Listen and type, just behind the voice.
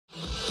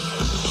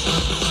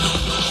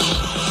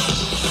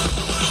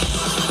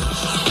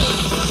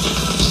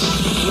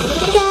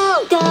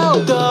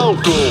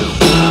I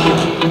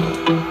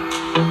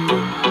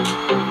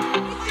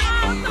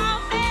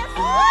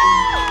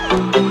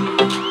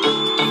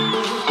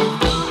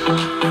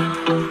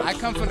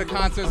come from the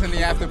concerts and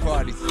the after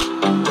parties.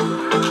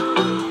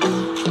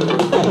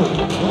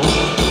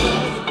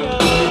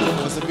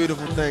 It's a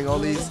beautiful thing. All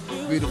these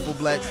beautiful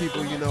black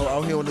people, you know,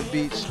 out here on the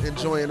beach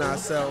enjoying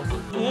ourselves.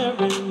 Called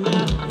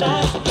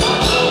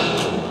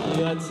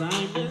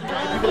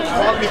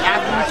me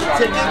after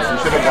tickets. You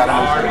should have got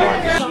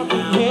them.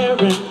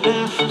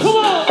 Come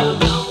on!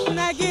 When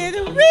I get a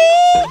refill.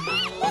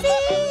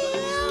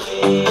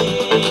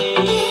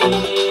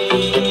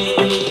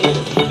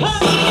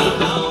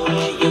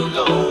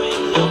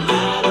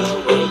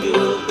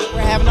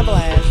 We're having a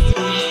blast.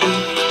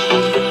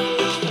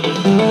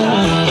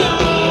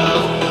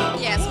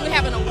 Yes, we're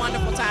having a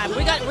wonderful time.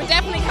 We're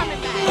definitely coming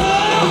back.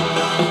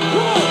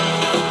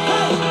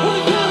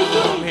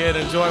 I'm here to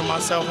enjoy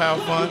myself,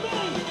 have fun,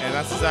 and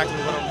that's exactly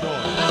what I'm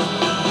doing.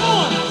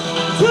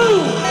 1,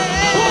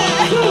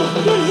 2,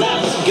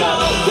 let's go!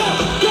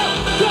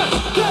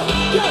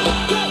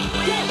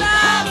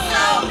 Love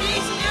Soul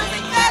Beach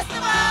Music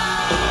Festival!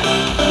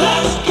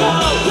 Let's go!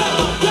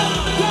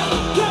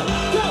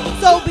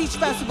 Soul Beach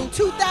Festival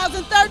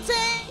 2013!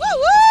 Woo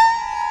woo!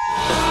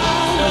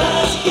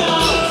 Let's go!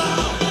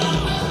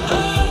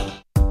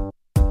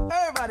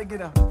 Everybody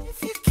get up.